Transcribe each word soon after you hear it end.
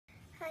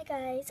Hi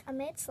guys, I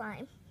made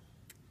slime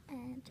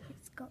and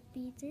it's got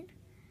beads in.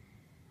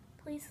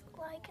 Please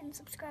like and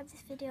subscribe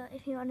this video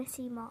if you want to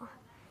see more.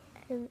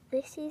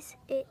 This is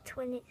it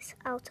when it's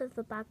out of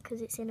the bag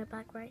because it's in a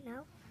bag right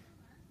now.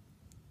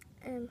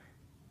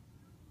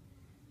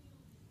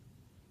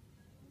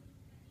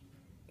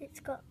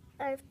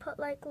 I've put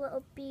like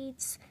little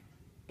beads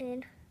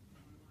in.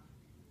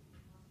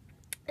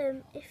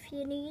 If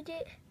you knead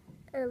it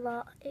a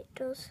lot, it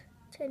does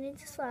turn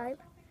into slime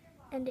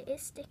and it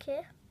is sticky.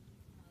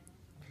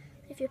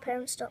 If your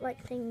parents don't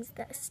like things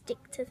that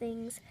stick to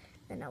things,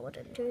 then I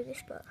wouldn't do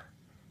this, but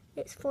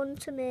it's fun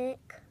to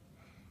make.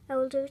 I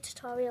will do a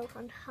tutorial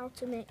on how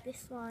to make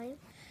this slime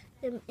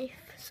if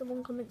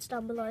someone comments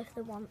down below if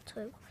they want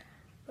to,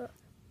 but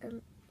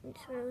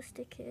it's really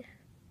sticky.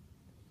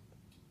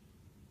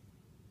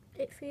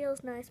 It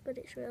feels nice, but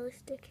it's really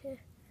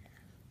sticky.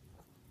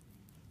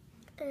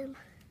 This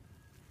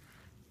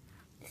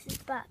is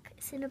back.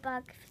 It's in a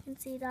bag, if you can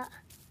see that.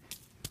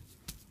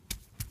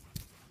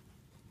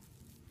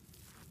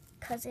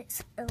 Because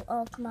it'll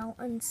all come out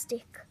and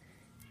stick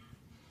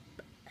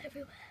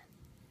everywhere.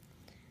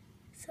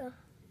 So,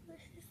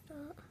 this is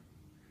that.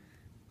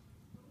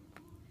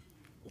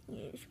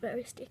 Yeah, it's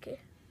very sticky.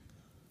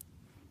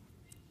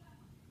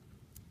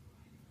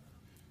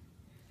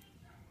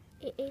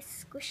 It is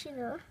squishy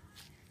though,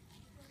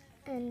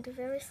 and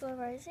very slow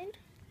rising.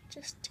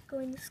 Just to go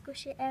in the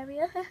squishy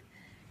area.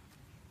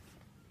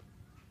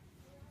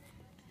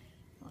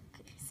 Look,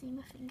 you see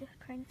my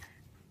fingerprint.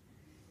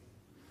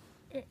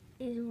 It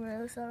is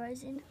really slow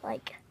rising.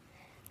 Like,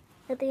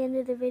 at the end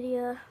of the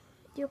video,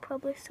 you'll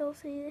probably still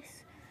see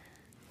this.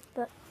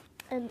 But,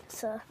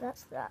 so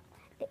that's that.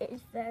 It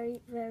is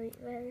very, very,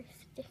 very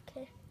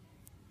sticky.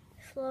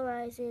 Slow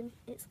rising,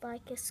 it's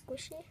like a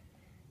squishy.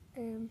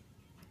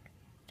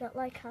 Don't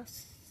like how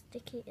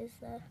sticky it is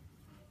there.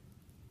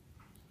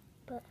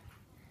 But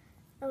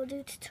I will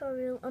do a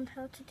tutorial on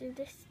how to do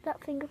this.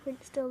 That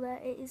fingerprint's still there,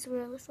 it is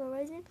really slow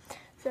rising.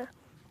 So,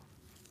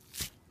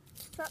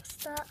 that's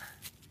that.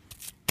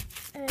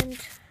 And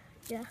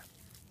yeah.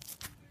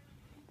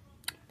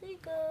 There you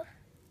go.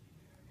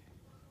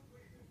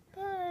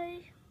 Bye.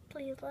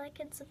 Please like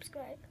and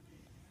subscribe.